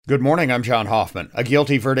Good morning, I'm John Hoffman. A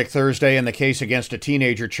guilty verdict Thursday in the case against a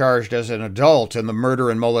teenager charged as an adult in the murder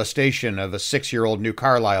and molestation of a 6-year-old New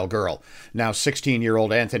Carlisle girl. Now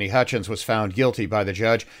 16-year-old Anthony Hutchins was found guilty by the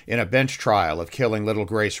judge in a bench trial of killing little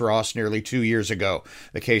Grace Ross nearly 2 years ago.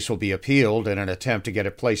 The case will be appealed in an attempt to get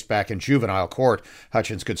it placed back in juvenile court.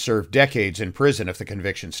 Hutchins could serve decades in prison if the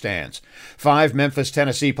conviction stands. 5 Memphis,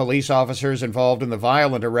 Tennessee police officers involved in the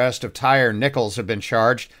violent arrest of Tyre Nichols have been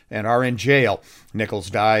charged and are in jail. Nichols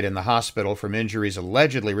died in the hospital from injuries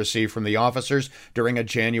allegedly received from the officers during a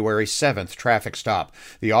January 7th traffic stop.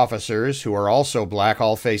 The officers, who are also black,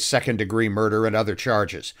 all face second-degree murder and other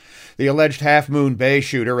charges. The alleged Half Moon Bay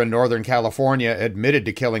shooter in Northern California admitted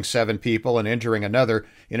to killing 7 people and injuring another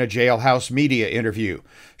in a jailhouse media interview.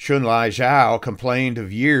 Shunlai Zhao complained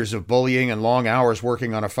of years of bullying and long hours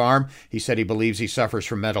working on a farm. He said he believes he suffers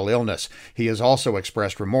from mental illness. He has also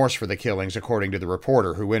expressed remorse for the killings, according to the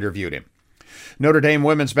reporter who interviewed him. Notre Dame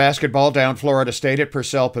women's basketball downed Florida State at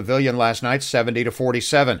Purcell Pavilion last night,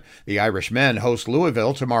 70-47. The Irish men host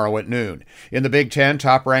Louisville tomorrow at noon. In the Big Ten,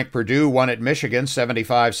 top-ranked Purdue won at Michigan,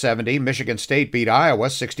 75-70. Michigan State beat Iowa,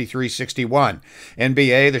 63-61.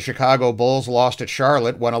 NBA, the Chicago Bulls lost at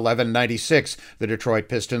Charlotte, 111-96. The Detroit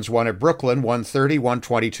Pistons won at Brooklyn,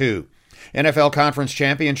 130-122. NFL Conference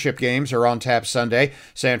Championship games are on tap Sunday.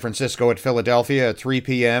 San Francisco at Philadelphia at 3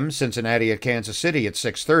 p.m., Cincinnati at Kansas City at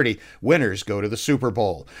 6:30. Winners go to the Super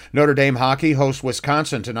Bowl. Notre Dame hockey hosts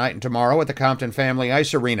Wisconsin tonight and tomorrow at the Compton Family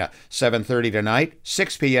Ice Arena, 7:30 tonight,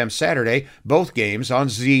 6 p.m. Saturday, both games on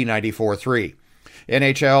Z94.3.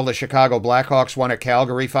 NHL, the Chicago Blackhawks won at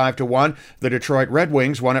Calgary 5-1. The Detroit Red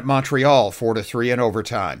Wings won at Montreal 4-3 in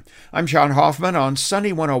overtime. I'm John Hoffman on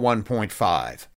Sunny 101.5.